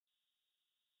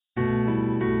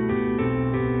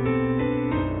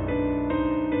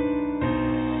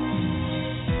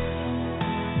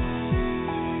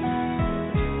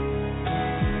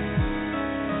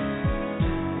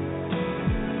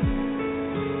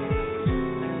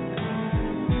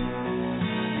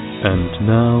And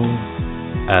now,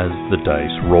 as the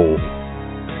dice roll,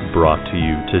 brought to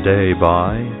you today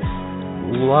by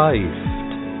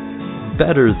Life.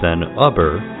 Better than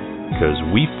Uber, 'cause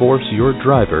we force your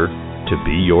driver to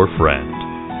be your friend.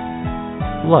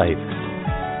 Life.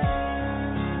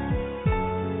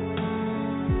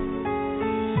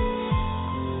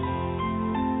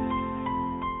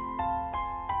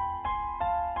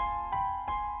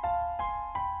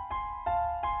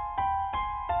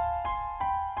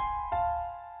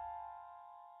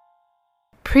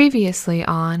 Previously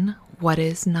on What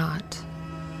Is Not.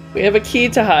 We have a key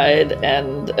to hide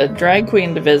and a drag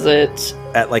queen to visit.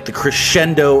 At like the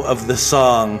crescendo of the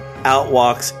song, out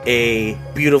walks a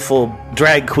beautiful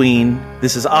drag queen.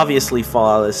 This is obviously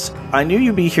flawless. I knew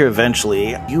you'd be here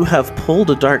eventually. You have pulled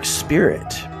a dark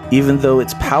spirit. Even though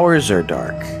its powers are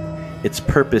dark, its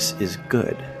purpose is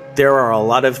good. There are a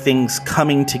lot of things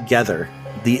coming together.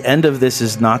 The end of this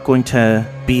is not going to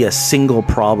be a single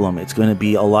problem. It's going to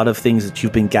be a lot of things that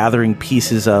you've been gathering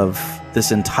pieces of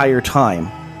this entire time.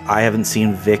 I haven't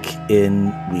seen Vic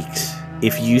in weeks.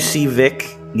 If you see Vic,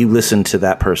 you listen to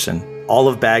that person. All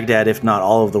of Baghdad, if not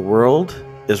all of the world,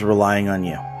 is relying on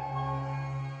you.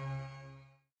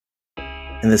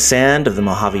 In the sand of the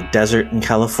Mojave Desert in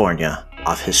California,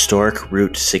 off historic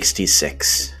Route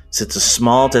 66, sits a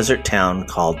small desert town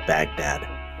called Baghdad.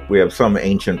 We have some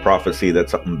ancient prophecy that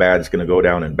something bad's going to go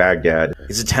down in Baghdad.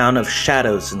 It's a town of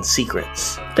shadows and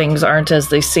secrets. Things aren't as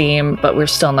they seem, but we're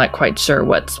still not quite sure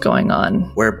what's going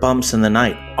on. Where bumps in the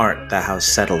night aren't the house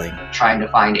settling. Trying to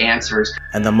find answers.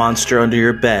 And the monster under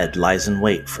your bed lies in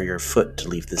wait for your foot to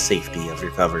leave the safety of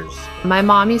your covers. My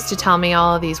mom used to tell me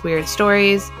all of these weird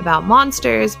stories about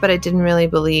monsters, but I didn't really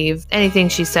believe anything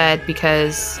she said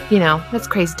because, that's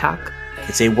crazy talk.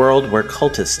 It's a world where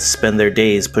cultists spend their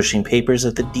days pushing papers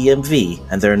at the DMV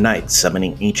and their nights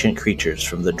summoning ancient creatures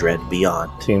from the dread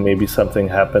beyond. Seeing maybe something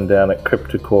happened down at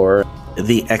Cryptocore.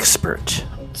 The expert.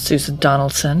 Susan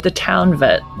Donaldson, the town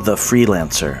vet. The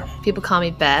freelancer. People call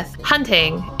me Beth.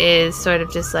 Hunting is sort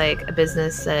of just like a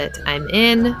business that I'm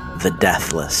in. The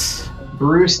deathless.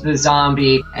 Bruce the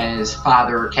zombie, and his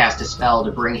father cast a spell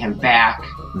to bring him back.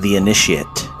 The initiate.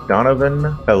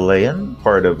 Donovan Elaine,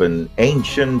 part of an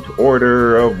ancient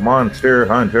order of monster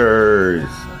hunters.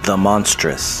 The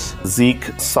monstrous. Zeke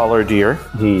Solardier.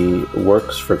 He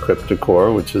works for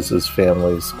Cryptocore, which is his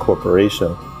family's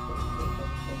corporation.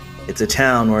 It's a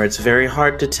town where it's very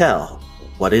hard to tell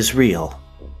what is real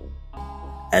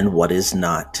and what is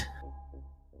not.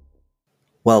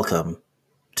 Welcome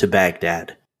to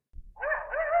Baghdad.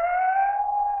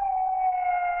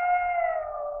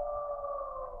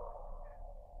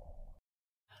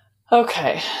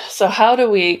 Okay, so how do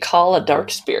we call a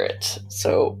dark spirit?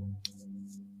 So,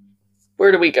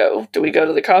 where do we go? Do we go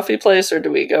to the coffee place or do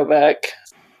we go back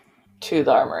to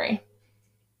the armory?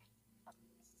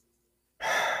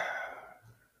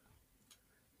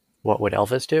 What would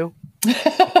Elvis do?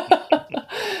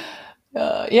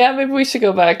 Yeah, maybe we should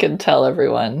go back and tell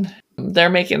everyone. They're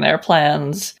making their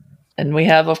plans. And we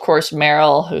have, of course,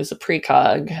 Meryl, who's a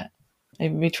precog.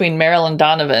 Maybe between Meryl and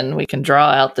Donovan, we can draw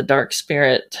out the dark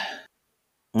spirit.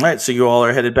 All right, so you all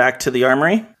are headed back to the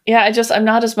armory? Yeah, I'm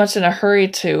not as much in a hurry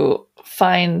to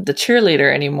find the cheerleader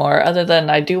anymore, other than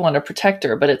I do want to protect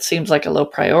her, but it seems like a low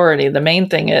priority. The main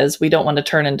thing is we don't want to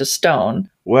turn into stone.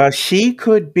 Well, she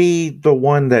could be the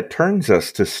one that turns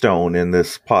us to stone in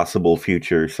this possible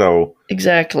future, so...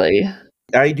 Exactly.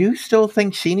 I do still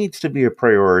think she needs to be a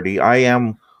priority. I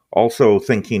am also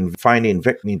thinking finding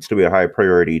Vic needs to be a high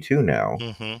priority too now.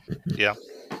 Mm-hmm. Yeah.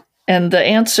 And the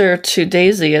answer to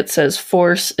Daisy, it says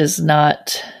force is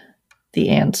not the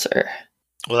answer.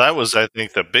 Well, that was, I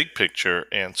think, the big picture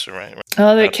answer, right?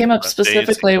 Oh, it came up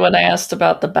specifically when I asked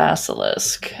about the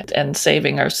basilisk and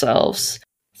saving ourselves.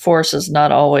 Force is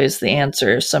not always the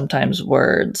answer, sometimes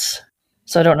words.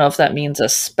 So I don't know if that means a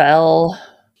spell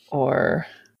or...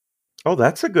 Oh,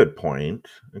 that's a good point.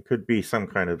 It could be some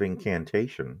kind of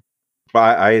incantation.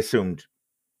 But I assumed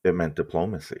it meant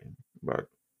diplomacy, but...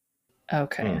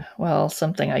 Okay, well,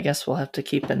 something I guess we'll have to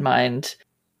keep in mind.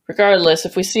 Regardless,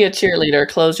 if we see a cheerleader,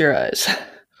 close your eyes.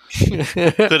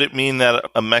 Could it mean that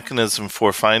a mechanism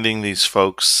for finding these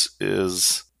folks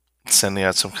is sending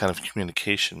out some kind of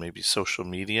communication, maybe social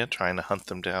media, trying to hunt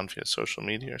them down via social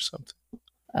media or something?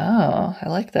 Oh, I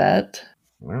like that.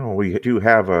 Well, we do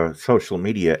have a social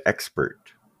media expert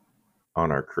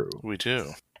on our crew. We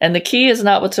do. And the key is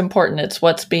not what's important, it's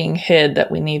what's being hid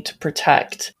that we need to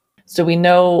protect. So we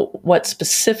know what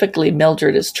specifically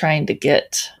Mildred is trying to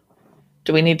get.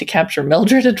 Do we need to capture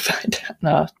Mildred and find out?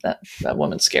 No, that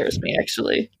woman scares me,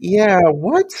 actually. Yeah,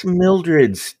 what's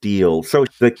Mildred's deal? So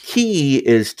the key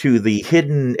is to the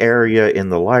hidden area in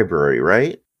the library,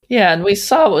 right? Yeah, and we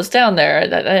saw what was down there. I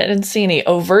didn't see any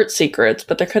overt secrets,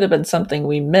 but there could have been something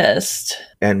we missed.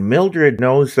 And Mildred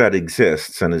knows that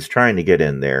exists and is trying to get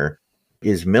in there.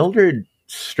 Is Mildred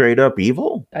straight up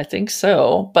evil? I think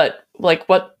so. But, like,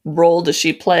 what role does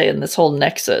she play in this whole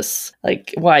nexus?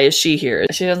 Like, why is she here?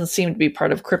 She doesn't seem to be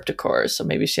part of CryptoCore, so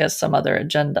maybe she has some other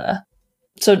agenda.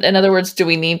 So, in other words, do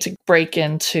we need to break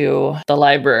into the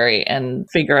library and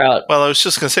figure out? Well, I was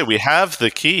just going to say, we have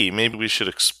the key. Maybe we should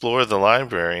explore the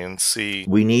library and see.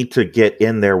 We need to get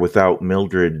in there without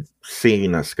Mildred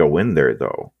seeing us go in there,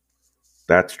 though.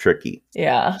 That's tricky.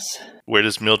 Yeah. Where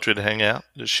does Mildred hang out?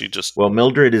 Does she just... Well,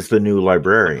 Mildred is the new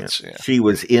librarian. Yeah. She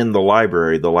was in the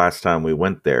library the last time we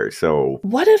went there, so...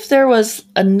 What if there was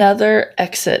another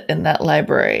exit in that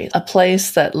library? A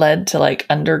place that led to, like,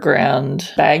 underground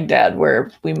Baghdad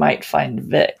where we might find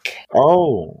Vic?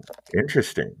 Oh,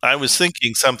 interesting. I was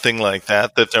thinking something like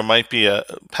that there might be a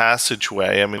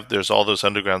passageway. I mean, there's all those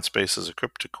underground spaces of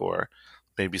CryptoCore.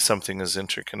 Maybe something is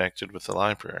interconnected with the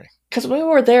library. Because when we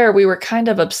were there, we were kind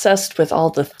of obsessed with all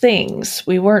the things.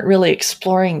 We weren't really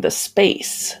exploring the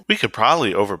space. We could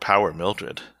probably overpower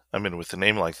Mildred. I mean, with a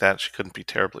name like that, she couldn't be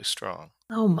terribly strong.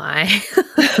 Oh my.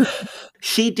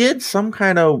 She did some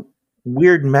kind of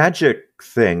weird magic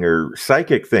thing or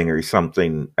psychic thing or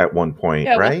something at one point,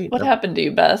 Yeah, right? What happened to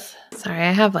you, Beth? Sorry,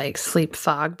 I have like sleep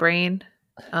fog brain.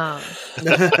 That's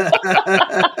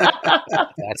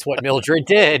what Mildred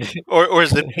did. Or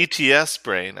is it PTS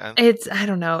brain? I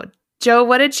don't know. Joe,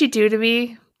 what did she do to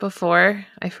me before?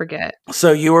 I forget.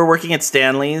 So you were working at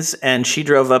Stanley's and she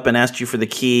drove up and asked you for the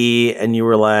key and you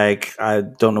were like, I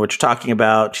don't know what you're talking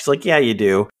about. She's like, yeah, you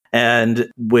do. And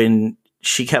when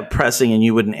she kept pressing and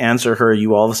you wouldn't answer her,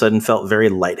 you all of a sudden felt very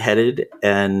lightheaded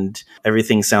and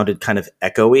everything sounded kind of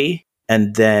echoey.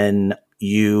 And then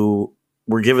you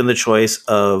were given the choice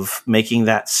of making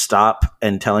that stop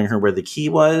and telling her where the key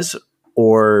was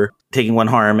or taking one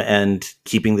harm and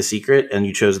keeping the secret, and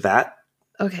you chose that.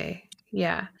 Okay,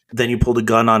 yeah. Then you pulled a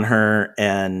gun on her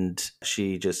and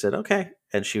she just said, okay,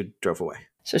 and she drove away.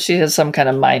 So she has some kind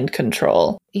of mind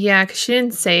control. Yeah, because she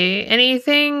didn't say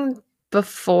anything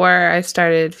before I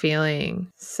started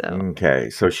feeling, so. Okay,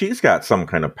 so she's got some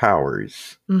kind of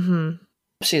powers. Mm-hmm.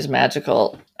 She's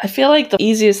magical. I feel like the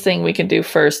easiest thing we can do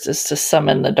first is to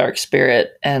summon the dark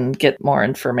spirit and get more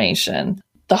information.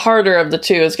 The harder of the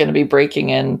two is going to be breaking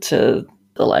into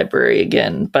the library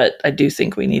again, but I do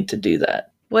think we need to do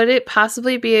that. Would it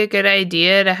possibly be a good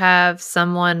idea to have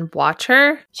someone watch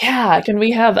her? Yeah, can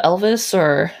we have Elvis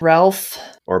or Ralph?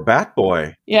 Or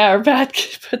Batboy. Yeah, or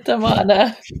put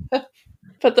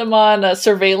them on a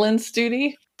surveillance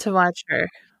duty? To watch her.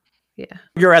 Yeah.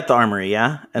 You're at the armory,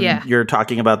 yeah? And Yeah. you're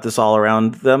talking about this all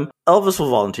around them. Elvis will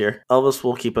volunteer. Elvis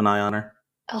will keep an eye on her.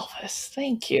 Elvis,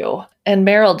 thank you. And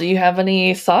Meryl, do you have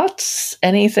any thoughts?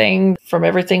 Anything from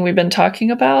everything we've been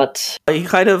talking about? He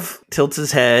kind of tilts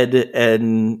his head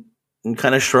and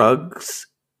kind of shrugs.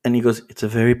 And he goes, it's a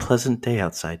very pleasant day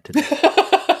outside today.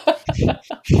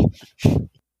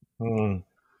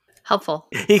 Helpful.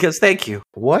 He goes, thank you.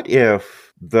 What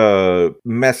if the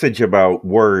message about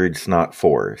words, not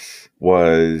force,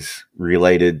 was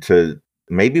related to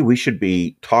maybe we should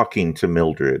be talking to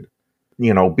Mildred,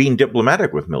 being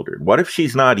diplomatic with Mildred? What if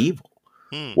she's not evil?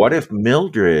 What if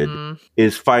Mildred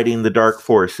is fighting the dark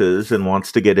forces and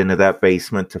wants to get into that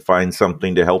basement to find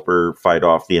something to help her fight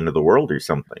off the end of the world or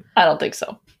something? I don't think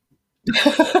so.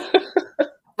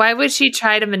 Why would she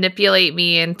try to manipulate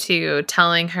me into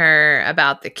telling her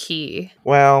about the key?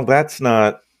 Well, that's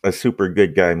not a super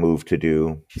good guy move to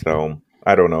do. So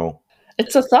I don't know.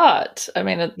 It's a thought. I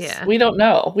mean, we don't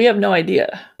know. We have no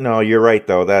idea. No, you're right,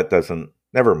 though. That doesn't.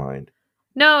 Never mind.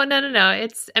 No.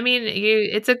 It's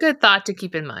a good thought to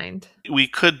keep in mind. We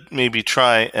could maybe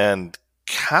try and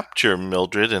capture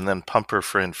Mildred and then pump her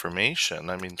for information.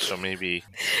 I mean, so maybe...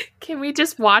 Can we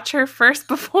just watch her first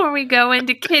before we go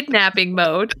into kidnapping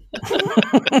mode?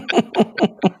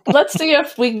 Let's see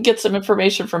if we can get some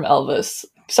information from Elvis.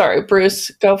 Sorry,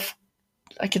 Bruce, go.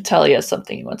 I can tell he has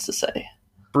something he wants to say.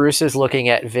 Bruce is looking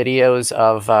at videos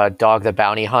of Dog the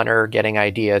Bounty Hunter, getting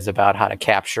ideas about how to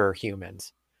capture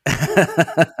humans.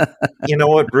 You know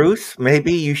what, Bruce?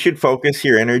 Maybe you should focus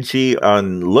your energy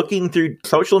on looking through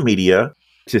social media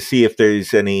to see if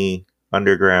there's any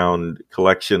underground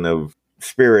collection of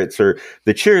spirits or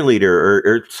the cheerleader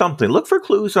or something. Look for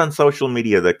clues on social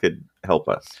media that could help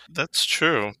us. That's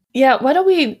true. Yeah, why don't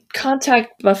we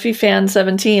contact Buffy Fan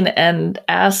 17 and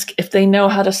ask if they know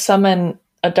how to summon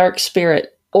a dark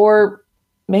spirit or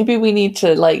maybe we need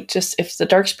to just, if the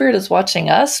dark spirit is watching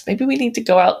us, maybe we need to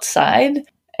go outside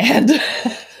and,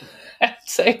 and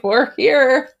say we're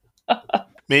here.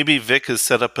 Maybe Vic has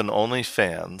set up an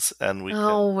OnlyFans and we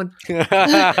can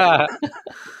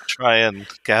try and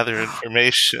gather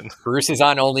information. Bruce is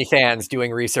on OnlyFans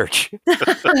doing research.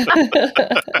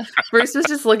 Bruce was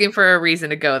just looking for a reason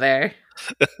to go there.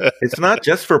 It's not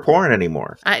just for porn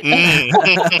anymore.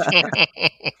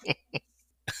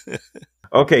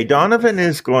 Okay, Donovan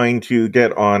is going to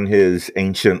get on his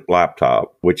ancient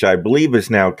laptop, which I believe is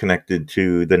now connected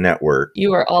to the network.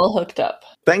 You are all hooked up.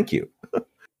 Thank you.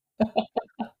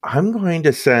 I'm going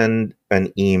to send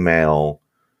an email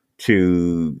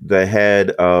to the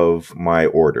head of my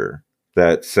order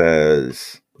that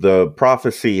says the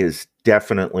prophecy is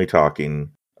definitely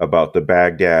talking about the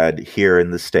Baghdad here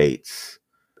in the States.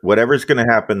 Whatever's going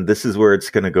to happen, this is where it's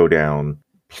going to go down.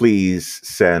 Please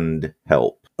send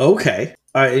help. Okay.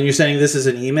 All right. And you're saying this is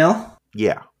an email?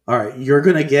 Yeah. All right. You're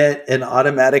going to get an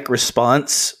automatic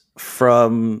response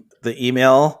from the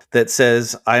email that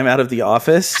says, I'm out of the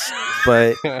office,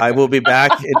 but I will be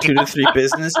back in 2 to 3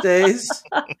 business days.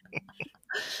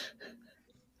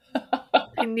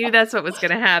 I knew that's what was going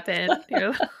to happen.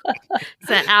 It's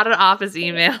an out of office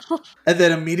email. And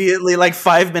then immediately,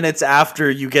 5 minutes after,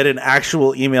 you get an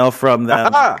actual email from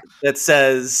them that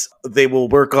says they will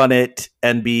work on it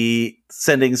and be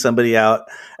sending somebody out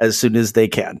as soon as they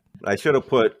can. I should have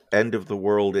put end of the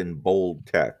world in bold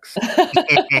text.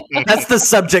 That's the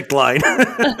subject line.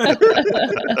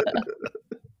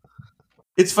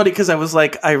 It's funny because I was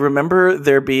I remember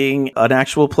there being an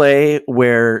actual play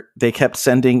where they kept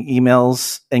sending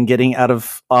emails and getting out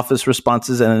of office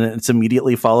responses, and it's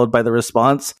immediately followed by the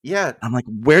response. Yeah. I'm like,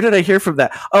 where did I hear from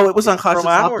that? Oh, it was on Cautious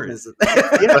Optimism.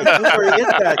 Yeah, you were in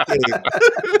that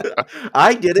game.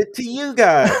 I did it to you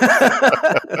guys.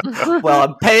 Well,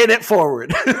 I'm paying it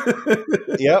forward.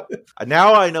 Yep.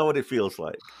 Now I know what it feels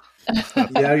like.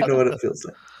 Yeah, you know what it feels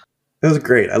like. That was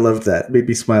great. I loved that. It made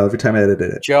me smile every time I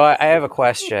edited it. Joe, I have a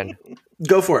question.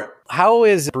 Go for it. How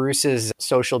is Bruce's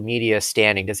social media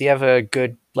standing? Does he have a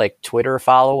good Twitter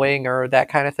following or that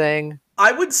kind of thing?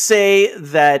 I would say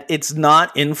that it's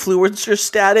not influencer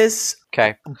status.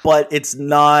 Okay. But it's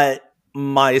not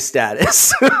my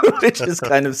status, which is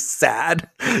kind of sad.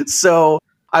 So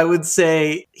I would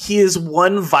say he is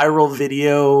one viral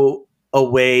video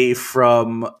away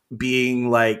from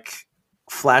being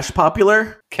flash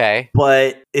popular. Okay.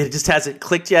 But it just hasn't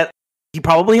clicked yet. He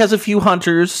probably has a few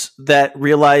hunters that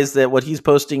realize that what he's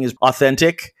posting is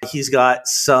authentic. He's got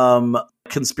some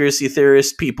conspiracy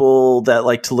theorist people that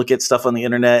like to look at stuff on the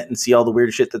internet and see all the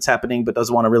weird shit that's happening, but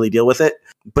doesn't want to really deal with it.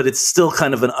 But it's still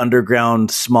kind of an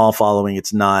underground small following.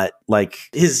 It's not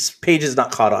his page is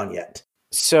not caught on yet.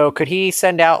 So could he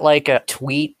send out a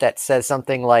tweet that says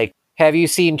something like, have you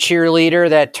seen cheerleader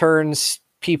that turns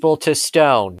people to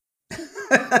stone?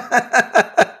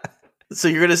 So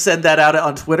you're going to send that out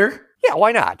on Twitter? Yeah,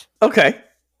 why not? Okay.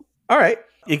 All right.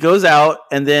 It goes out,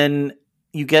 and then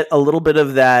you get a little bit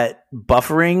of that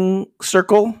buffering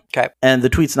circle. Okay. And the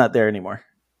tweet's not there anymore.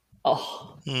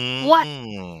 Oh. What?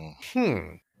 In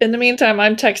the meantime,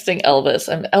 I'm texting Elvis.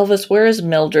 Elvis, where is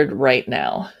Mildred right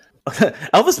now?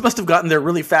 Elvis must have gotten there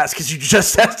really fast because you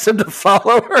just asked him to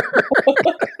follow her.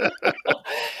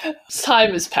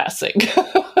 Time is passing.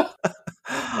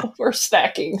 We're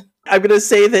stacking. I'm going to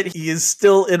say that he is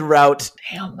still en route.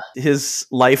 Damn. His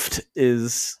life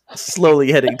is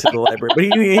slowly heading to the library, but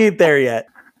he ain't there yet.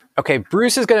 Okay,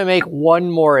 Bruce is going to make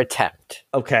one more attempt.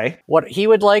 Okay. What he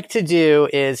would like to do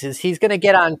is he's going to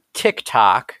get on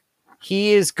TikTok.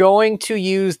 He is going to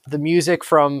use the music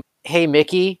from Hey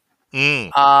Mickey.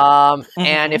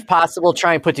 And if possible,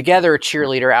 try and put together a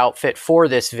cheerleader outfit for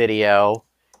this video.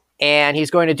 And he's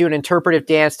going to do an interpretive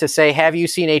dance to say, have you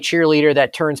seen a cheerleader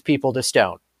that turns people to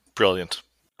stone? Brilliant.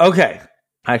 Okay.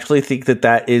 I actually think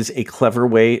that is a clever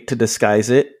way to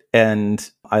disguise it, and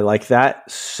I like that.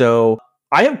 So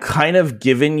I have kind of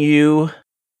given you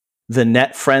the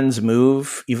net friends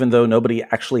move, even though nobody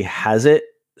actually has it.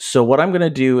 So what I'm going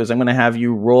to do is I'm going to have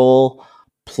you roll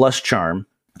plus charm.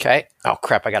 Okay. Oh,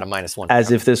 crap. I got a -1.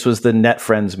 As if this was the net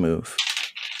friends move.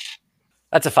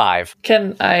 That's a 5.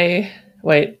 Can I...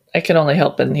 Wait, I can only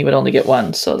help, and he would only get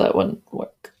 1, so that wouldn't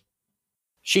work.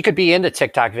 She could be in the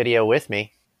TikTok video with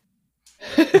me.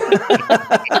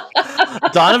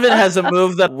 Donovan has a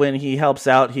move that when he helps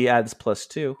out, he adds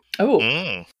 +2.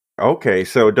 Oh. Okay,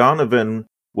 so Donovan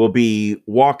will be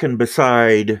walking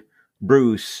beside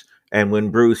Bruce, and when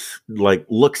Bruce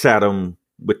looks at him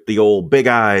with the old big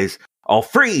eyes, I'll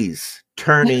freeze,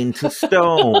 turning to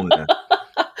stone.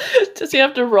 Does he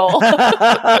have to roll?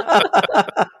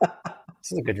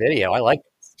 This is a good video. I like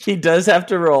this. He does have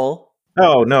to roll.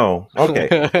 Oh, no. Okay.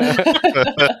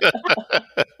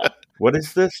 What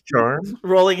is this charm?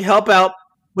 Rolling help out,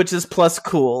 which is plus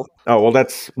cool. Oh, well,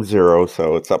 that's 0,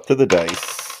 so it's up to the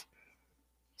dice.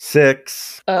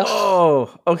 6.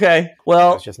 Oh, okay.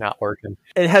 Well, It's just not working.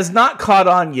 it has not caught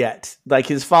on yet. Like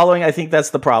his following, I think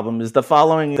that's the problem, is the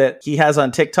following that he has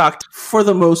on TikTok. For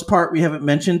the most part, we haven't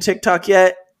mentioned TikTok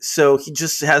yet, so he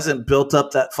just hasn't built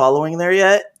up that following there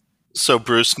yet. So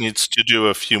Bruce needs to do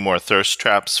a few more thirst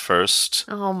traps first.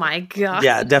 Oh my god.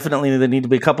 Yeah, definitely there need to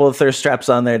be a couple of thirst traps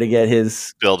on there to get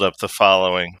his Build up the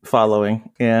following.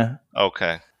 Yeah.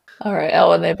 Okay. All right,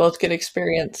 Ellen, they both get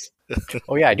experience.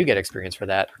 Oh yeah, I do get experience for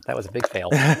that. That was a big fail.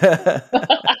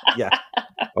 Yeah.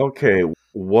 Okay,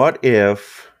 what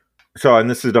if... So, and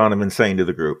this is Donovan saying to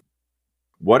the group,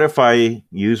 what if I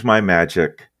use my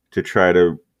magic to try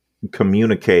to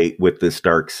communicate with this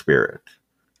dark spirit?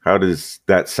 How does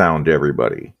that sound to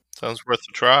everybody? Sounds worth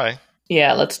a try.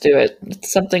 Yeah, let's do it.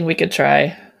 It's something we could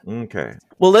try. Okay.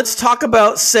 Well, let's talk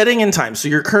about setting and time. So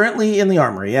you're currently in the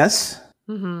armory, yes?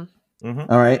 Mm-hmm.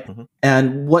 Mm-hmm. All right. Mhm.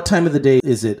 And what time of the day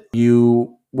is it?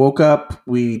 You woke up,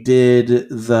 we did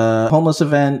the homeless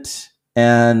event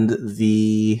and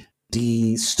the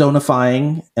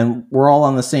de-stonifying, and we're all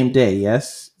on the same day,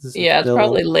 yes? This is Yeah, it's still-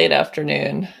 probably late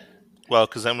afternoon. Well,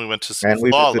 because then we went to see And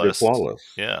we visited Flawless. Flawless.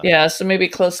 Yeah. Yeah, so maybe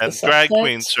close to And sunset. drag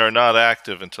queens are not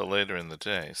active until later in the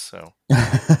day, so.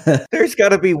 There's got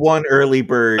to be one early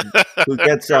bird who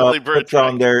gets Early up, bird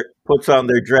puts on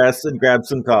their dress and grabs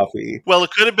some coffee, Well,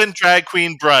 it could have been drag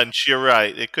queen brunch. You're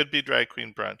right. It could be drag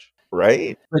queen brunch.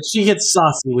 right? But she gets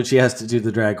saucy when she has to do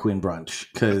the drag queen brunch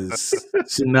because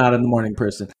she's not a morning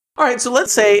person. All right, so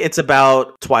let's say it's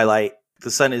about twilight.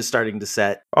 The sun is starting to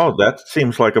set. Oh, that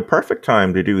seems like a perfect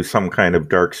time to do some kind of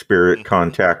dark spirit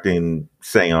contacting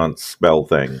seance spell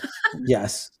thing.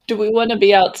 Yes. Do we want to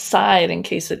be outside in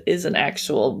case it is an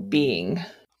actual being?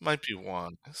 Might be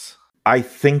wise. I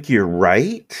think you're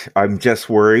right. I'm just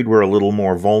worried we're a little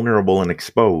more vulnerable and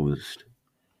exposed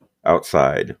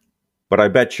outside. But I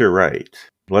bet you're right.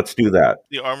 Let's do that.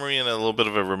 The armory in a little bit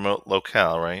of a remote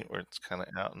locale, right? Where it's kind of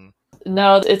out in...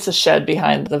 No, it's a shed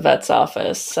behind the vet's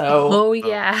office. So, Oh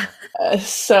yeah. I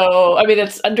mean,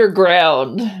 it's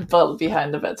underground, but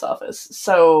behind the vet's office.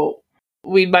 So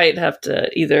we might have to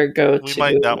either go We to...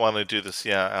 might not want to do this,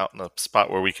 out in a spot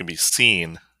where we can be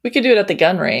seen. We could do it at the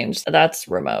gun range. That's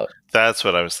remote. That's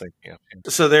what I was thinking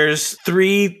of. So there's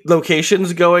 3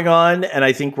 locations going on, and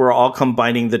I think we're all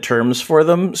combining the terms for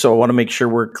them. So I want to make sure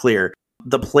we're clear.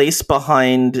 The place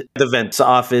behind the vent's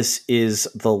office is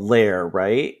the lair,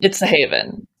 right? It's the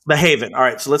Haven. The Haven. All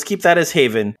right, so let's keep that as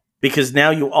Haven, because now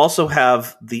you also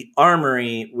have the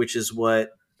armory, which is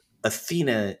what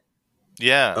Athena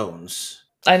owns.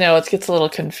 I know, it gets a little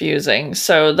confusing.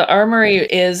 So the armory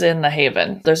is in the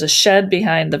Haven. There's a shed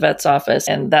behind the vet's office,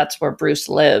 and that's where Bruce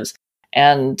lives.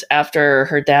 And after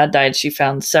her dad died, she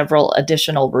found several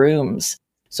additional rooms.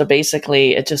 So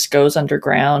basically, it just goes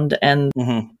underground, and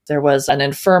there was an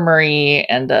infirmary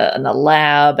and a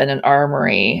lab and an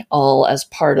armory all as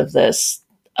part of this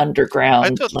underground.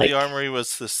 I thought the armory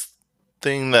was this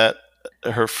thing that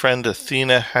her friend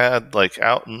Athena had,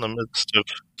 out in the midst of...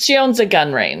 She owns a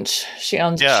gun range. She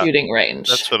owns a shooting range.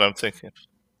 That's what I'm thinking.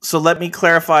 So let me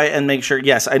clarify and make sure.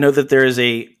 Yes, I know that there is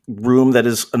a room that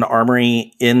is an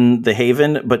armory in the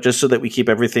Haven, but just so that we keep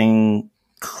everything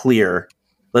clear,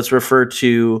 let's refer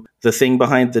to the thing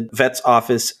behind the vet's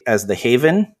office as the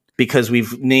Haven, because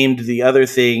we've named the other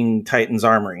thing Titan's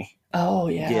Armory. Oh,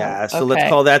 yeah. Yeah, so let's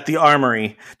call that the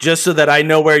Armory, just so that I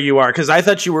know where you are, because I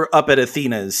thought you were up at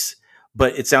Athena's,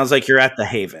 but it sounds like you're at the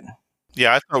Haven.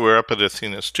 Yeah, I thought we were up at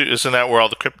Athena's too. Isn't that where all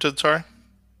the cryptids are?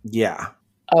 Yeah.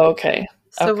 Okay.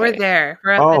 So we're there.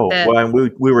 We're up at the... well, and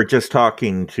we were just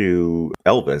talking to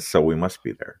Elvis, so we must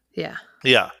be there. Yeah.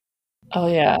 Yeah. Oh,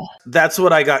 yeah. That's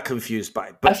what I got confused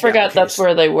by. But I forgot that's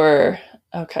where they were.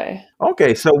 Okay.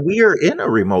 Okay, so we are in a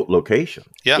remote location.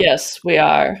 Yeah. Yes, we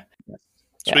are.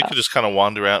 So we could just kind of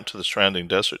wander out to the surrounding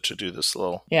desert to do this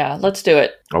little... Yeah, let's do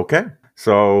it. Okay,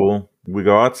 so we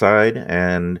go outside,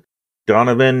 and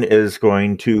Donovan is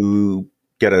going to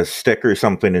get a stick or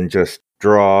something and just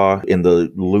draw in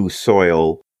the loose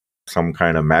soil some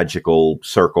kind of magical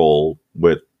circle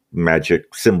with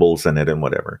magic symbols in it and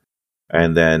whatever.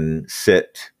 And then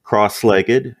sit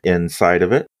cross-legged inside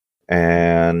of it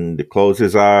and close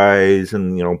his eyes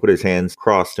and, put his hands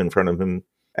crossed in front of him.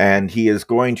 And he is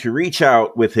going to reach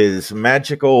out with his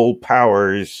magical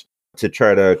powers to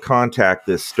try to contact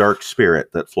this dark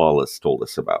spirit that Flawless told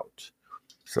us about.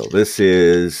 So this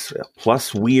is a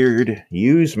plus weird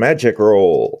use magic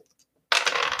roll.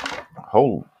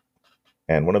 Oh,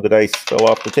 And one of the dice fell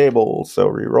off the table, so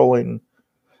re-rolling.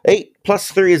 8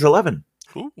 plus 3 is 11.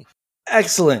 Ooh.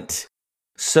 Excellent.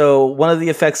 So one of the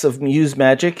effects of Muse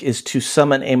Magic is to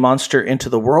summon a monster into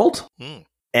the world.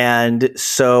 And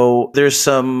so there's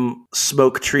some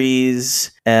smoke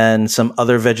trees and some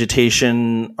other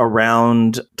vegetation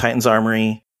around Titan's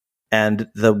Armory, and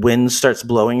the wind starts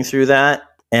blowing through that,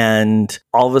 and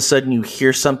all of a sudden you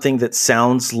hear something that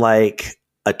sounds like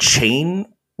a chain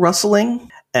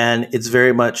rustling, and it's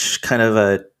very much kind of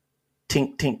a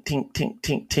tink, tink, tink, tink,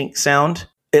 tink, tink sound.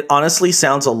 It honestly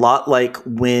sounds a lot like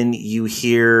when you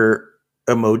hear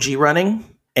emoji running,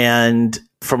 and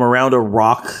from around a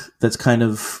rock that's kind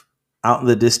of out in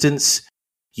the distance,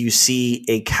 you see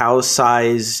a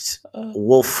cow-sized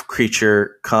wolf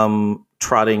creature come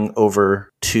trotting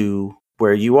over to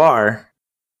where you are.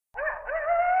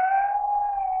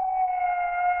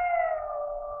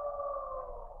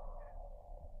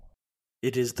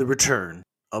 It is the return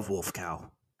of Wolf Cow.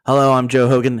 Hello, I'm Joe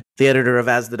Hogan, the editor of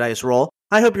As the Dice Roll.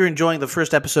 I hope you're enjoying the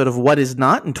first episode of What Is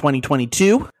Not in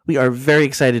 2022. We are very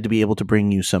excited to be able to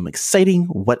bring you some exciting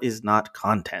What Is Not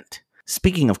content.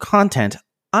 Speaking of content,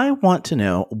 I want to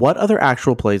know what other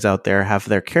actual plays out there have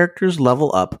their characters level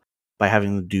up by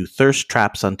having them do thirst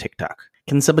traps on TikTok.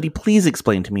 Can somebody please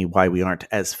explain to me why we aren't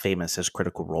as famous as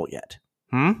Critical Role yet?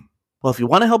 Well, if you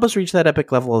want to help us reach that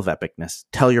epic level of epicness,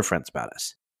 tell your friends about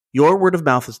us. Your word of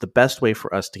mouth is the best way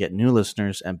for us to get new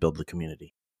listeners and build the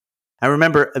community. And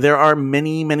remember, there are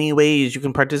many, many ways you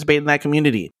can participate in that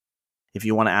community. If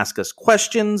you want to ask us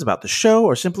questions about the show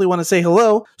or simply want to say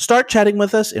hello, start chatting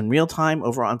with us in real time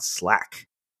over on Slack.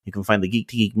 You can find the Geek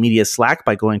to Geek Media Slack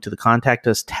by going to the Contact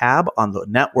Us tab on the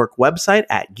network website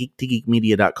at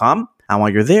geektogeekmedia.com. And while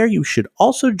you're there, you should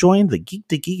also join the Geek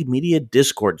to Geek Media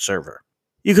Discord server.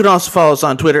 You can also follow us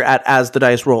on Twitter at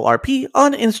AsTheDiceRollRP,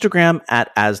 on Instagram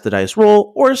at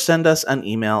AsTheDiceRoll, or send us an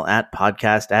email at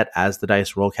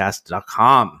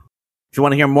podcast@AsTheDiceRollcast.com. If you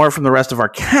want to hear more from the rest of our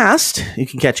cast, you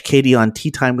can catch Katie on Tea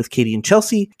Time with Katie and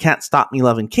Chelsea, Can't Stop Me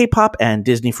Loving K-Pop, and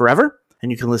Disney Forever.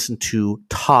 And you can listen to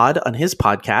Todd on his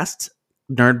podcasts,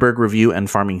 Nerdberg Review and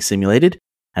Farming Simulated.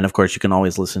 And of course, you can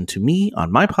always listen to me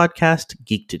on my podcast,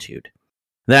 Geektitude.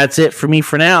 That's it for me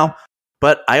for now.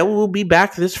 But I will be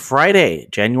back this Friday,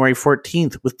 January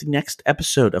 14th, with the next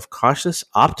episode of Cautious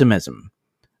Optimism.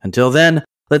 Until then,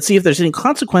 let's see if there's any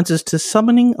consequences to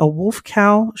summoning a wolf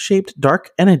cow-shaped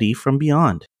dark entity from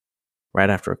beyond.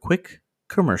 Right after a quick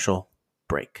commercial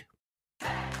break.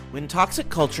 When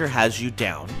toxic culture has you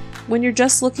down. When you're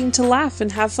just looking to laugh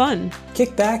and have fun.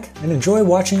 Kick back and enjoy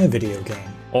watching a video game.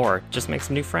 Or just make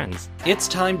some new friends. It's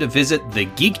time to visit the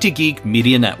Geek to Geek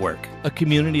Media Network, a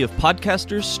community of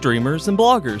podcasters, streamers, and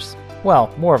bloggers.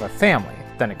 Well, more of a family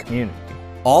than a community.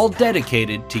 All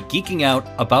dedicated to geeking out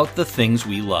about the things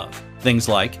we love. Things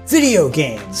like video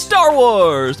games, Star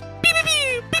Wars,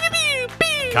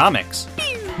 comics,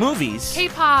 movies,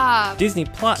 K-pop, Disney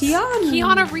Plus,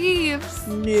 Keanu Reeves,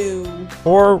 new,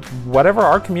 or whatever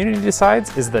our community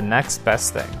decides is the next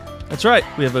best thing. That's right.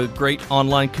 We have a great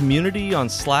online community on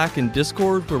Slack and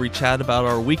Discord where we chat about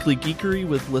our weekly geekery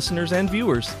with listeners and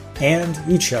viewers. And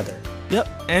each other. Yep,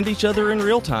 and each other in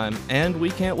real time. And we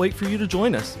can't wait for you to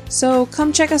join us. So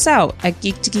come check us out at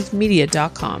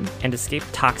geektogeekmedia.com. And escape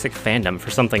toxic fandom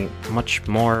for something much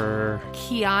more...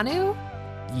 Keanu?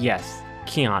 Yes,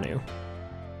 Keanu.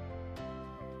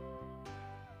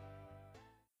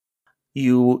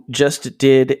 You just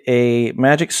did a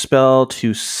magic spell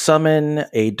to summon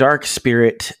a dark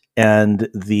spirit, and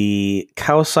the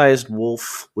cow-sized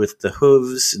wolf with the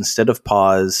hooves instead of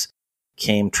paws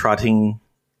came trotting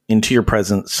into your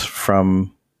presence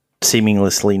from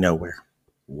seamlessly nowhere.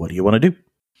 What do you want to do?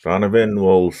 Donovan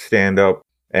will stand up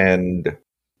and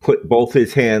put both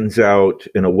his hands out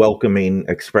in a welcoming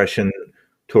expression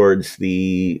towards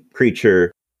the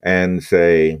creature and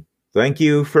say, "Thank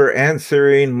you for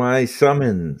answering my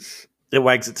summons." It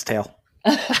wags its tail.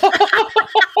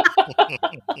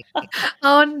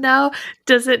 Oh no.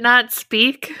 Does it not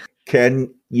speak?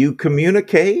 Can you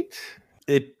communicate?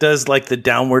 It does like the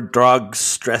downward dog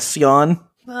stress yawn.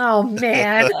 Oh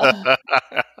man.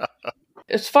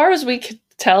 As far as we can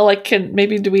tell, like,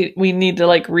 do we need to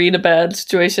like read a bad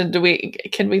situation?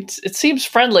 It seems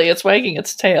friendly. It's wagging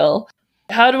its tail.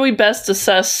 How do we best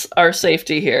assess our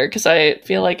safety here? Because I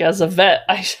feel like as a vet,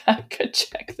 I could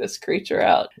check this creature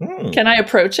out. Can I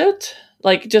approach it?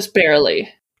 Like, just barely?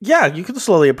 Yeah, you can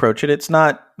slowly approach it. It's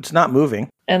not moving.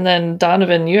 And then,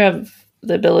 Donovan, you have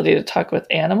the ability to talk with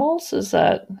animals? Is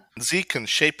that... Z can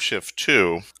shapeshift,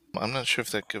 too. I'm not sure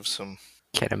if that gives some...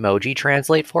 Can emoji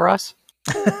translate for us?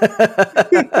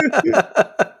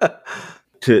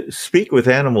 To speak with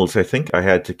animals, I think I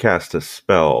had to cast a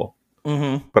spell.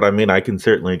 Mm-hmm. But I mean, I can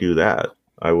certainly do that.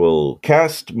 I will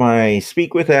cast my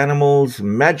Speak with Animals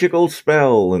magical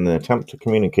spell in the attempt to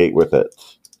communicate with it.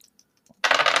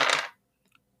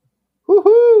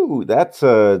 Woohoo! That's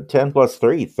a 10 plus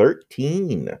 3,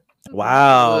 13.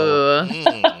 Wow.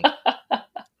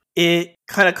 It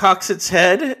kind of cocks its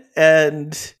head,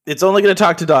 and it's only going to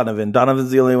talk to Donovan.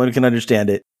 Donovan's the only one who can understand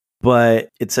it. But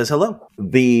it says hello.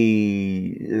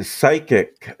 The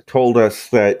psychic told us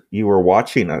that you were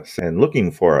watching us and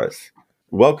looking for us.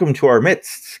 Welcome to our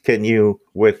midst. Can you,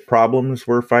 with problems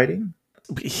we're fighting?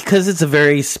 Because it's a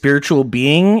very spiritual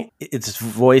being, its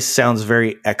voice sounds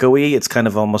very echoey. It's kind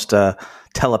of almost a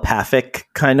telepathic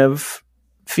kind of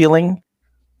feeling.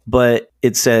 But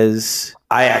it says,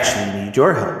 I actually need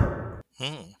your help.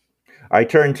 I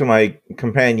turn to my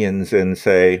companions and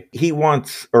say, he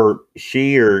wants, or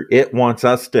she, or it wants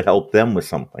us to help them with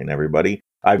something, everybody.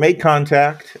 I've made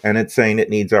contact, and it's saying it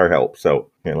needs our help. So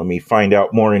here, let me find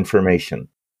out more information.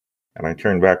 And I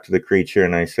turn back to the creature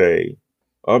and I say,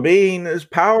 a being as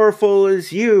powerful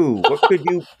as you, what could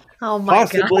you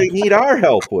possibly need our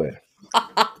help with?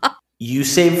 You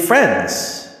save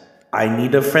friends. I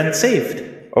need a friend saved.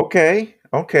 Okay.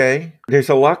 There's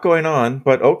a lot going on,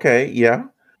 but okay, yeah.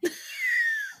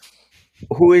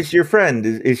 Who is your friend?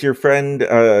 Is your friend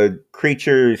a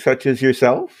creature such as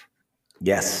yourself?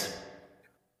 Yes.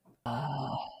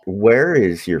 Where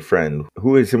is your friend?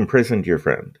 Who has imprisoned your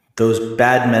friend? Those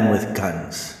bad men with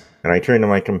guns. And I turn to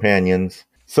my companions.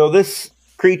 So this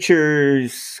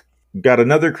creature's got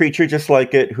another creature just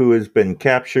like it who has been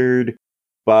captured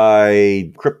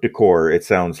by Cryptocore, it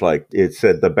sounds like. It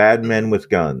said the bad men with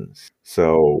guns.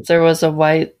 So there was a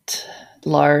white,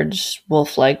 large,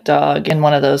 wolf-like dog in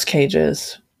one of those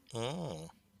cages.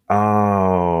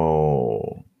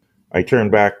 Oh. I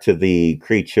turn back to the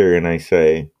creature and I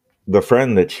say, the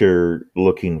friend that you're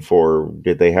looking for,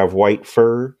 did they have white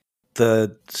fur?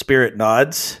 The spirit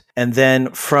nods. And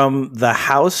then from the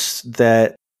house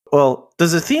that, well,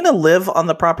 does Athena live on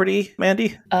the property,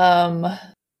 Mandy?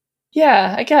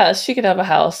 Yeah, I guess she could have a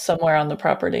house somewhere on the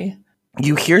property.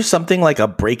 You hear something like a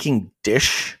breaking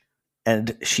dish,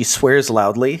 and she swears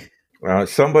loudly.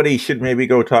 Somebody should maybe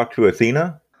go talk to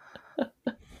Athena.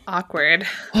 Awkward.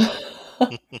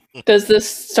 Does this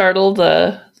startle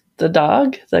the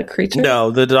dog, the creature?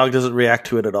 No, the dog doesn't react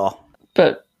to it at all.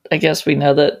 But I guess we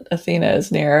know that Athena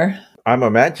is near. I'm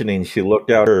imagining she looked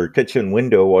out her kitchen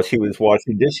window while she was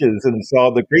washing dishes and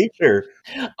saw the creature.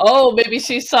 Oh, maybe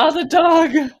she saw the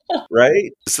dog.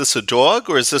 Right? Is this a dog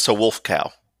or is this a wolf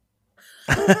cow?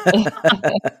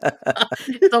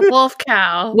 It's a wolf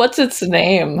cow. What's its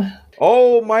name?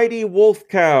 Oh, mighty wolf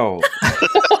cow.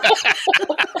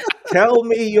 Tell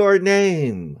me your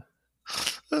name.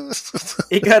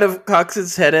 It kind of cocks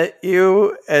its head at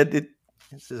you, and it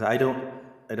says, I don't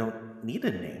need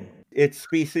a name. Its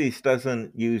species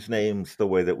doesn't use names the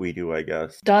way that we do, I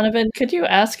guess. Donovan, could you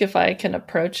ask if I can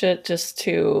approach it just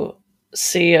to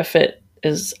see if it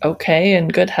is okay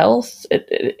and good health?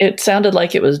 It sounded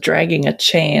like it was dragging a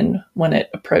chain when it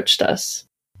approached us.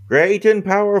 Great and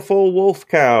powerful wolf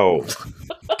cow.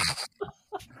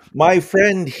 My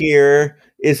friend here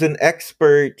is an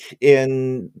expert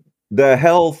in the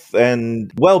health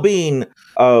and well-being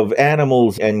of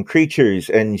animals and creatures,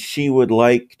 and she would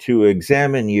like to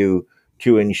examine you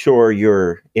to ensure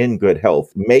you're in good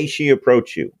health. May she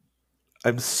approach you?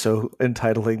 I'm so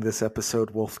entitling this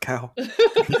episode Wolf Cow.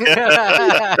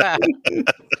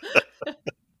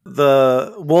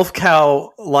 The wolf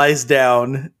cow lies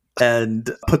down and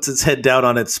puts its head down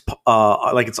on its,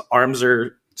 like its arms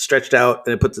are stretched out,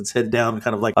 and it puts its head down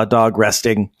kind of like a dog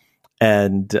resting.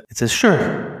 And it says,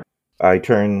 sure. I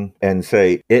turn and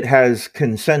say, it has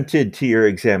consented to your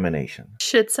examination.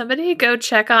 Should somebody go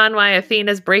check on why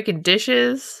Athena's breaking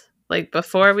dishes? Like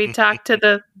before we talk to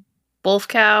the wolf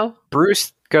cow?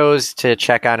 Bruce goes to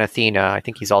check on Athena. I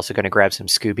think he's also going to grab some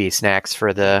Scooby snacks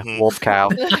for the wolf cow.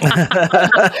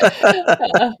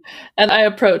 And I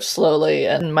approach slowly,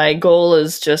 and my goal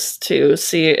is just to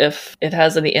see if it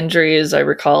has any injuries. I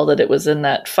recall that it was in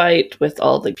that fight with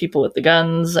all the people with the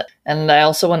guns, and I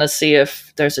also want to see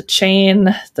if there's a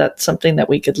chain. That's something that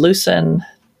we could loosen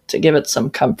to give it some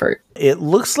comfort. It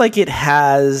looks like it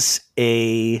has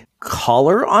a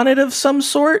collar on it of some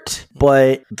sort,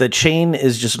 but the chain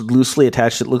is just loosely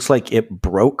attached. It looks like it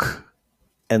broke,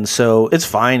 and so it's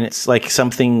fine. It's like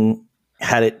something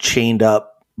had it chained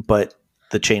up, but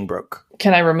the chain broke.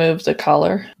 Can I remove the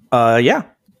collar? Yeah.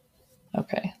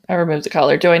 Okay, I removed the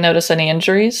collar. Do I notice any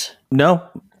injuries? No,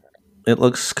 it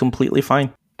looks completely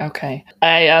fine. Okay.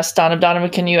 I asked Donovan,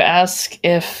 can you ask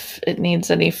if it needs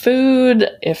any food,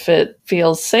 if it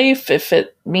feels safe, if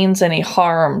it means any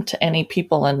harm to any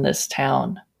people in this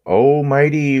town? Oh,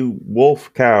 mighty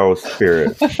wolf cow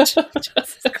spirit.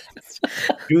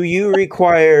 Do you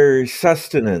require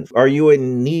sustenance? Are you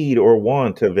in need or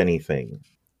want of anything?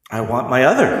 I want my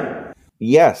other.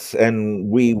 Yes, and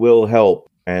we will help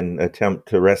and attempt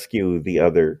to rescue the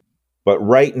other. But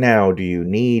right now, do you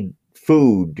need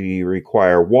food? Do you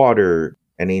require water?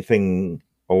 Anything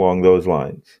along those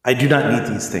lines? I do not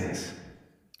need these things.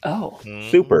 Oh.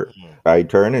 Super. I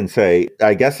turn and say,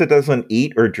 I guess it doesn't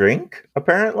eat or drink,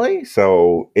 apparently,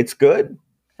 so it's good.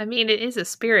 I mean, it is a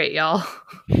spirit, y'all.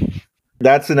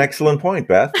 That's an excellent point,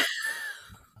 Beth.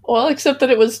 Well, except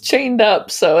that it was chained up,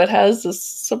 so it has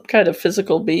some kind of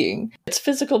physical being. Its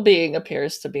physical being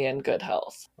appears to be in good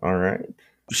health. All right.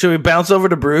 Should we bounce over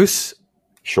to Bruce?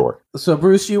 Sure. So,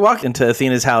 Bruce, you walk into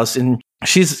Athena's house, and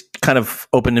she's kind of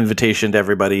open invitation to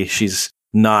everybody. She's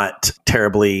not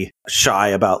terribly shy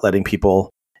about letting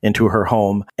people into her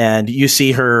home. And you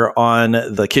see her on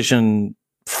the kitchen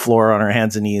floor on her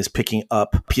hands and knees, picking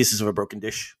up pieces of a broken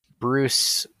dish.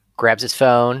 Bruce grabs his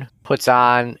phone, puts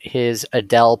on his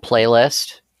Adele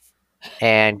playlist,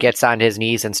 and gets on his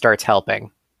knees and starts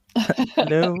helping.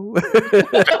 No.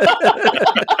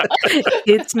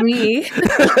 It's me.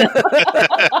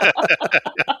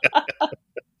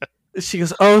 She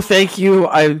goes, "Oh, thank you.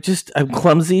 I'm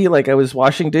clumsy. Like I was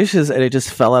washing dishes and it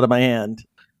just fell out of my hand."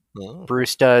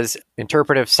 Bruce does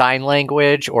interpretive sign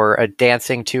language or a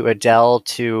dancing to Adele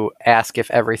to ask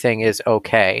if everything is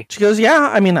okay. She goes, "Yeah,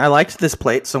 I mean, I liked this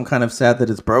plate, so I'm kind of sad that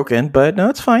it's broken, but no,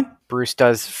 it's fine." Bruce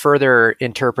does further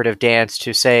interpretive dance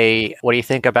to say, "What do you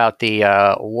think about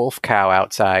the wolf cow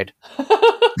outside?"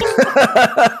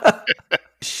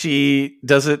 She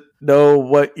doesn't know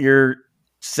what you're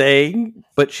saying,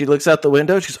 but she looks out the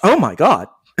window. She goes, "Oh my God,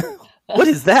 what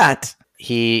is that?"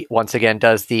 He once again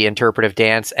does the interpretive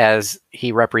dance as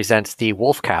he represents the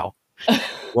wolf cow.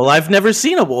 Well, I've never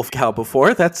seen a wolf cow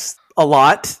before. That's a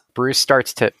lot. Bruce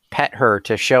starts to pet her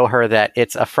to show her that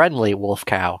it's a friendly wolf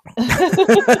cow.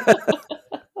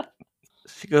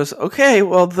 She goes, "Okay,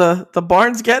 well, the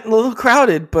barn's getting a little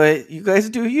crowded, but you guys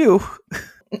do you."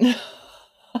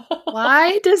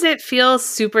 Why does it feel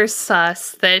super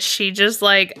sus that she just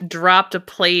like dropped a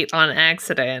plate on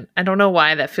accident? I don't know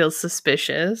why that feels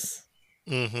suspicious.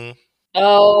 Mm-hmm.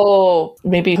 Oh,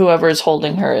 maybe whoever is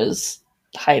holding her is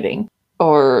hiding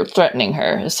or threatening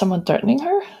her. Is someone threatening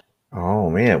her? Oh,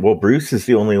 man. Well, Bruce is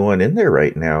the only one in there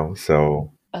right now,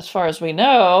 so... As far as we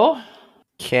know.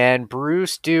 Can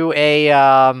Bruce do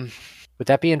a, would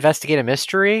that be investigate a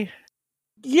mystery?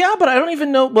 Yeah, but I don't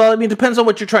even know. Well, I mean, it depends on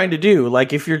what you're trying to do.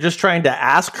 Like, if you're just trying to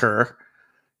ask her,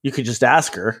 you could just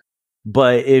ask her.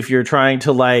 But if you're trying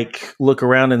to, like, look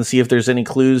around and see if there's any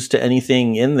clues to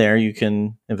anything in there, you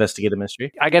can investigate a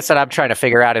mystery. I guess what I'm trying to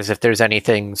figure out is if there's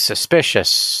anything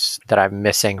suspicious that I'm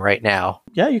missing right now.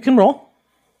 Yeah, you can roll.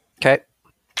 Okay.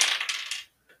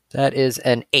 That is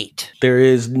an 8. There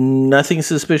is nothing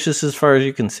suspicious as far as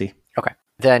you can see. Okay.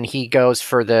 Then he goes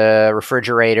for the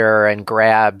refrigerator and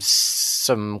grabs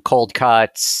some cold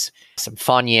cuts, some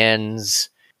Funyuns,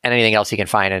 and anything else he can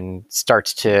find, and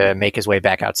starts to make his way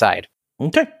back outside.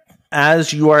 Okay.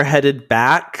 As you are headed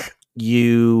back,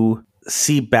 you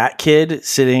see Bat Kid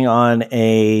sitting on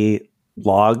a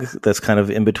log that's kind of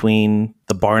in between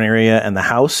the barn area and the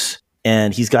house,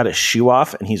 and he's got his shoe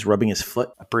off and he's rubbing his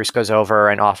foot. Bruce goes over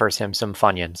and offers him some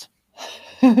Funyuns.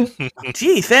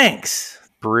 Gee, thanks.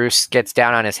 Bruce gets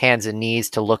down on his hands and knees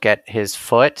to look at his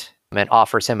foot and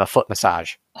offers him a foot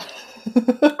massage.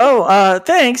 Oh,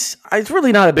 thanks. It's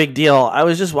really not a big deal. I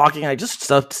was just walking. I just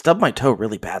stubbed my toe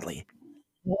really badly.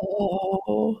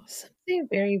 Whoa. Something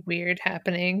very weird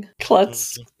happening.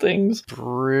 Klutz things.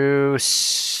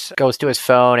 Bruce goes to his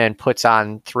phone and puts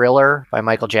on Thriller by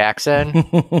Michael Jackson.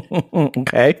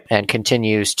 Okay. And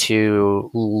continues to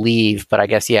leave. But I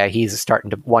guess, yeah, he's starting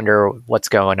to wonder what's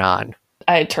going on.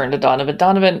 I turned to Donovan.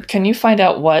 Donovan, can you find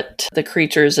out what the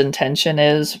creature's intention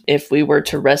is if we were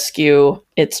to rescue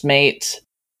its mate?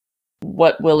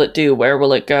 What will it do? Where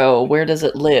will it go? Where does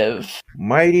it live?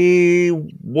 Mighty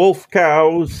wolf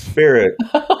cow spirit.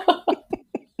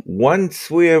 Once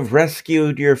we have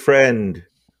rescued your friend,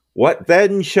 what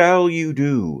then shall you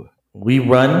do? We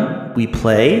run, we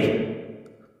play,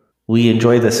 we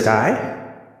enjoy the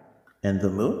sky and the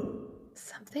moon.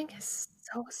 Something is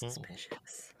so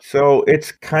suspicious. So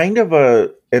it's kind of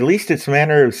at least its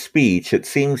manner of speech, it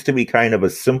seems to be kind of a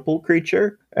simple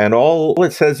creature. And all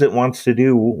it says it wants to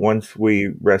do once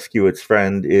we rescue its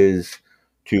friend is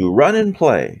to run and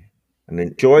play and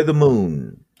enjoy the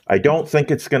moon. I don't think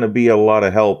it's going to be a lot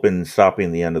of help in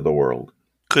stopping the end of the world.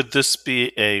 Could this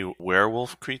be a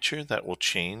werewolf creature that will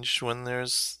change when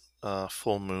there's a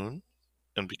full moon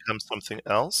and become something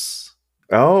else?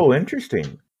 Oh,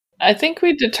 interesting. I think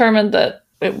we determined that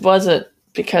it wasn't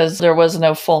because there was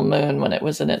no full moon when it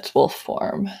was in its wolf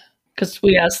form. Because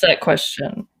we asked that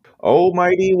question. O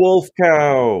mighty wolf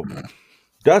cow,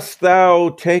 dost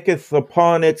thou taketh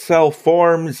upon itself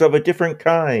forms of a different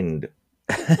kind?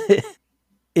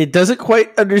 It doesn't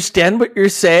quite understand what you're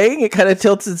saying. It kind of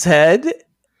tilts its head,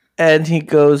 and he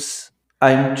goes,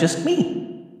 I'm just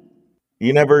me.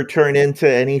 You never turn into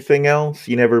anything else?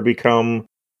 You never become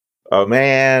a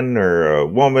man or a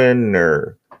woman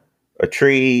or a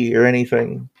tree or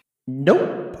anything?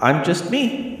 Nope, I'm just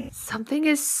me. Something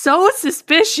is so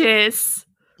suspicious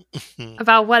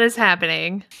about what is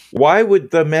happening. Why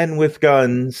would the men with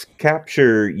guns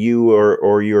capture you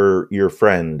or your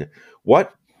friend?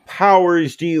 What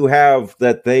powers do you have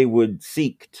that they would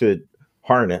seek to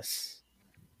harness?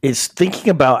 It's thinking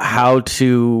about how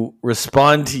to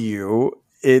respond to you.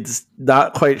 It's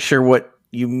not quite sure what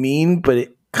you mean, but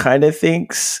it kind of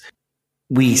thinks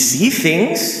we see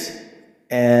things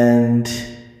and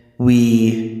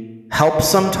we help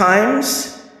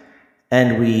sometimes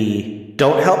and we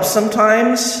don't help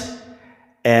sometimes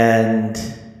and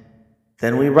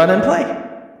then we run and play.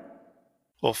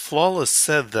 Well, Flawless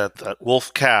said that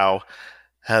wolf cow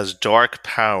has dark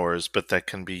powers, but that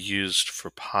can be used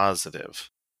for positive.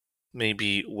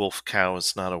 Maybe wolf cow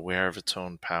is not aware of its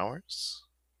own powers?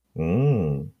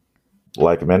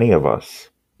 Like many of us.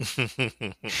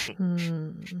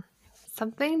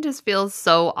 Something just feels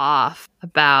so off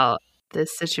about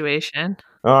this situation.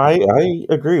 Oh, I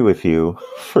agree with you,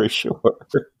 for sure.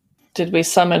 Did we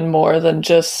summon more than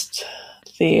just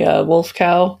the wolf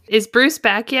cow? Is Bruce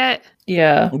back yet?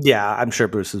 Yeah. Yeah, I'm sure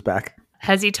Bruce is back.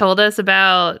 Has he told us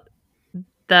about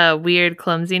the weird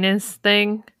clumsiness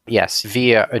thing? Yes,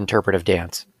 via interpretive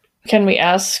dance. Can we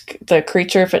ask the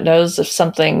creature if it knows if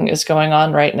something is going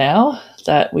on right now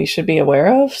that we should be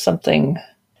aware of? Something...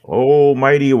 Oh,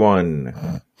 mighty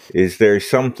one, is there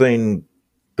something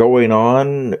going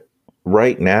on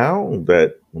right now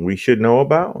that we should know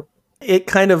about? It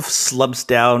kind of slumps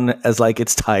down as like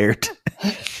it's tired.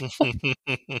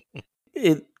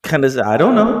 It kind of says, I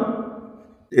don't know.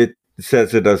 It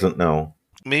says it doesn't know.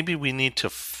 Maybe we need to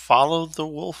follow the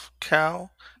wolf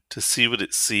cow to see what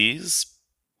it sees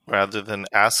rather than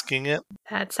asking it.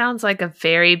 That sounds like a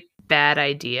very bad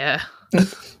idea.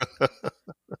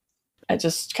 I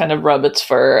just kind of rub its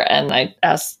fur and I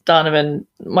asked Donovan,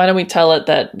 why don't we tell it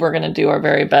that we're going to do our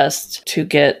very best to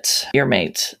get your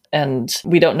mate? And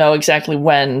we don't know exactly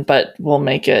when, but we'll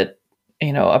make it,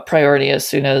 a priority as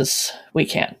soon as we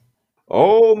can.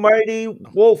 Oh, mighty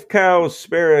wolf cow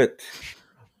spirit,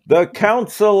 the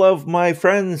council of my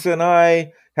friends and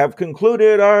I have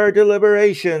concluded our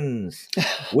deliberations.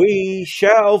 We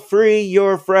shall free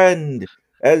your friend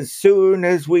as soon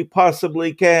as we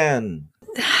possibly can.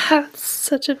 That's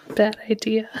such a bad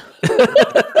idea.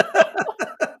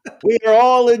 We are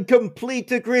all in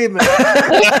complete agreement.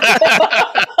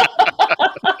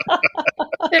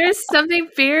 There's something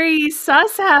very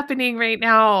sus happening right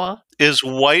now. Is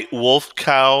White Wolf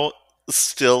Cow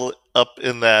still up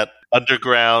in that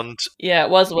underground? Yeah, it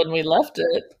was when we left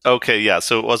it. Okay, yeah,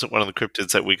 so it wasn't one of the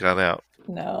cryptids that we got out.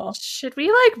 No. Should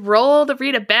we roll to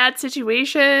read a bad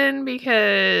situation?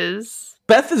 Because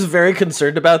Beth is very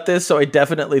concerned about this, so I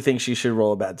definitely think she should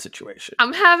roll a bad situation.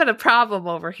 I'm having a problem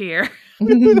over here.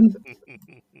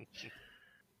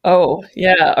 Oh,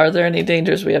 yeah. Are there any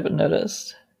dangers we haven't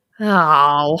noticed?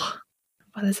 Oh,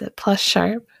 what is it? Plus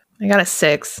sharp. I got a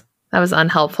 6. That was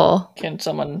unhelpful. Can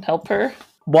someone help her?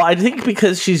 Well, I think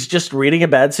because she's just reading a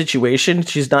bad situation,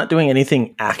 she's not doing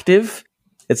anything active.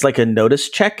 It's like a notice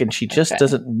check, and she just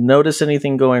doesn't notice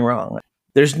anything going wrong.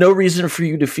 There's no reason for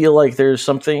you to feel like there's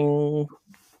something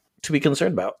to be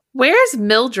concerned about. Where's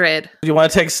Mildred? Do you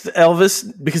want to text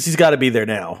Elvis? Because he's got to be there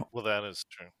now. Well, that is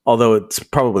true. Although it's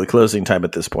probably closing time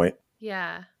at this point.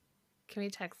 Yeah. Can we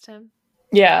text him?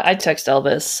 Yeah, I text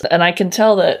Elvis, and I can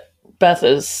tell that Beth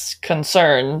is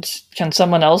concerned. Can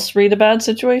someone else read a bad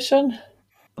situation?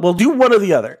 We'll do one or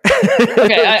the other.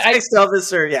 Okay, I text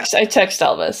Elvis or yeah. I text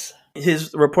Elvis.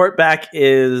 His report back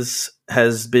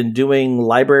has been doing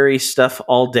library stuff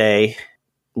all day,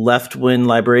 left when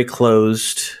library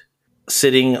closed,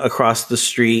 sitting across the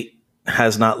street,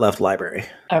 has not left library.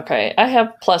 Okay, I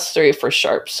have +3 for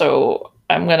sharp, so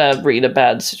I'm going to read a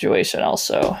bad situation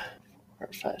also. 4,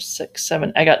 5, 6,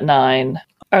 7. I got 9.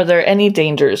 Are there any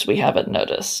dangers we haven't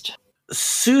noticed?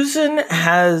 Susan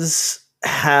has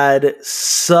had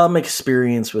some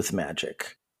experience with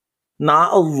magic.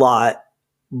 Not a lot,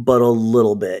 but a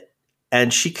little bit.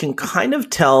 And she can kind of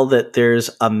tell that there's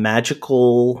a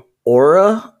magical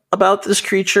aura about this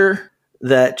creature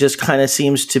that just kind of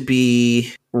seems to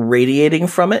be radiating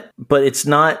from it, but it's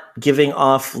not giving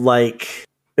off like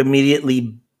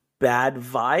immediately bad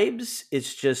vibes.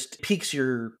 It's just piques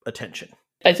your attention.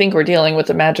 I think we're dealing with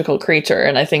a magical creature,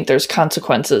 and I think there's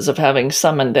consequences of having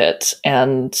summoned it.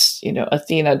 And,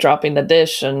 Athena dropping the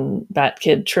dish and Bat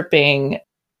Kid tripping.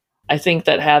 I think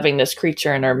that having this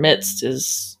creature in our midst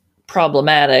is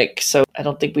problematic, so I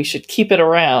don't think we should keep it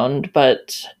around,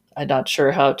 but I'm not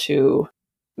sure how to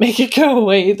make it go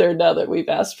away either now that we've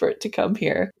asked for it to come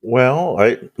here. Well,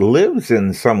 it lives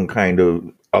in some kind of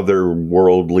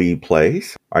otherworldly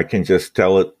place. I can just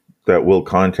tell it that we'll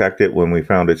contact it when we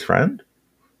found its friend,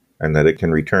 and that it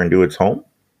can return to its home.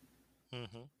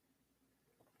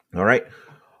 Mm-hmm. All right.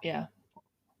 Yeah.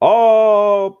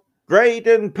 Oh, great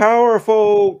and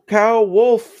powerful cow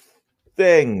wolf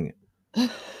thing.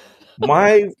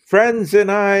 My friends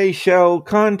and I shall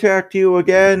contact you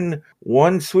again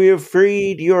once we have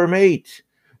freed your mate.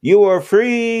 You are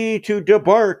free to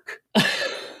debark.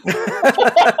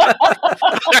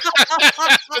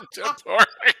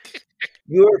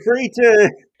 You are free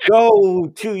to go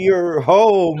to your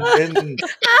home and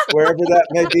wherever that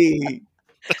may be.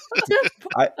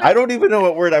 I don't even know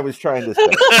what word I was trying to say.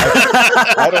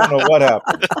 I don't know what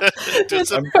happened.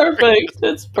 It's perfect.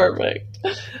 It's perfect.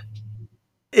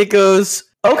 It goes,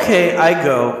 okay, I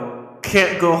go.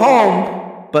 Can't go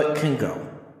home, but can go.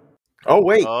 Oh,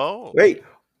 wait. Wait.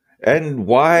 And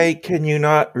why can you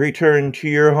not return to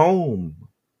your home?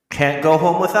 Can't go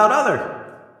home without other.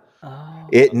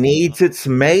 It needs its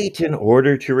mate in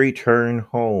order to return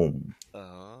home.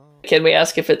 Can we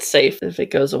ask if it's safe if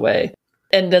it goes away?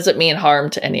 And does it mean harm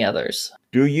to any others?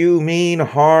 Do you mean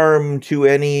harm to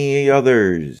any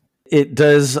others? It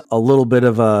does a little bit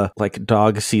of a, like,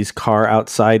 dog sees car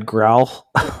outside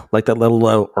growl, like that little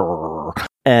low,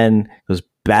 and those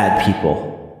bad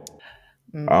people.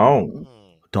 Oh.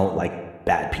 Don't like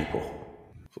bad people.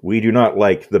 We do not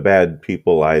like the bad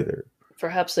people either.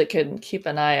 Perhaps it can keep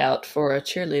an eye out for a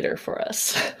cheerleader for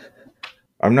us.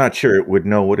 I'm not sure it would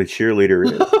know what a cheerleader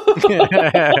is.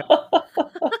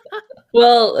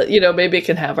 Well, maybe it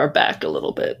can have our back a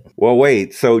little bit. Well,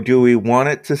 wait, so do we want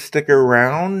it to stick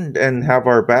around and have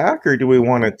our back, or do we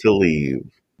want it to leave?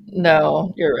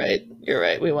 No, you're right. You're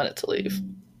right. We want it to leave.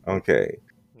 Okay.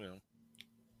 Yeah.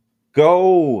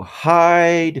 Go,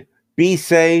 hide, be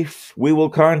safe. We will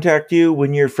contact you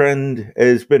when your friend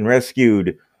has been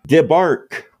rescued.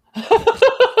 Debark.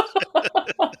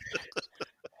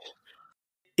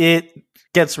 It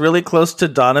gets really close to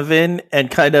Donovan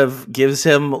and kind of gives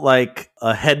him like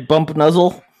a head bump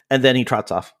nuzzle, and then he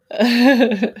trots off.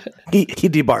 He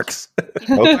debarks.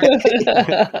 Okay.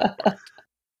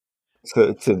 So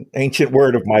it's an ancient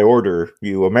word of my order.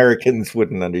 You Americans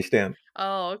wouldn't understand.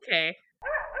 Oh, okay.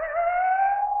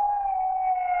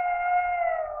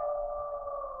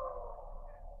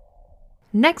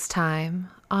 Next time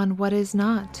on What Is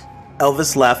Not.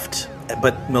 Elvis left,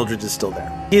 but Mildred is still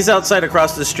there. He's outside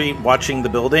across the street watching the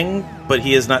building, but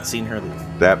he has not seen her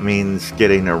leave. That means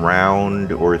getting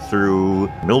around or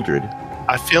through Mildred.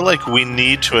 I feel like we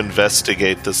need to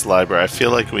investigate this library. I feel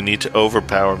like we need to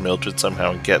overpower Mildred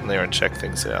somehow and get in there and check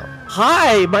things out.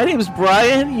 Hi, my name's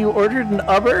Brian. You ordered an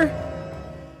Uber?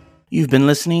 You've been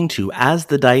listening to As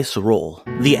the Dice Roll.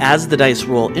 The As the Dice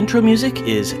Roll intro music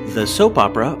is The Soap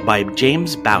Opera by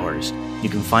James Bowers. You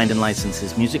can find and license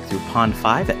his music through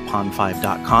Pond5 at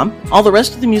pond5.com. All the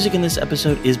rest of the music in this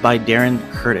episode is by Darren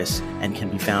Curtis and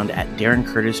can be found at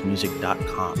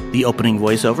darrencurtismusic.com. The opening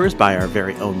voiceover is by our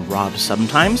very own Rob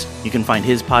Sometimes. You can find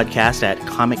his podcast at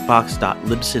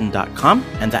comicbox.libsyn.com.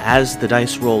 And the As the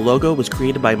Dice Roll logo was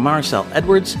created by Marcel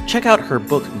Edwards. Check out her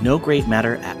book No Great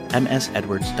Matter at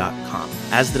msedwards.com.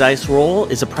 As the Dice Roll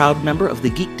is a proud member of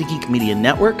the Geek to Geek Media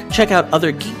Network. Check out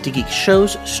other Geek to Geek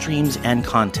shows, streams, and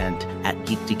content at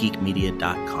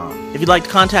geektogeekmedia.com. If you'd like to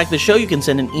contact the show, you can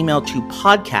send an email to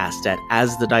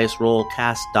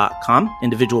podcast@asthedicerollcast.com.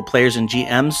 Individual players and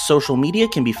GMs' social media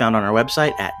can be found on our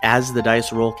website at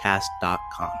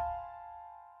asthedicerollcast.com.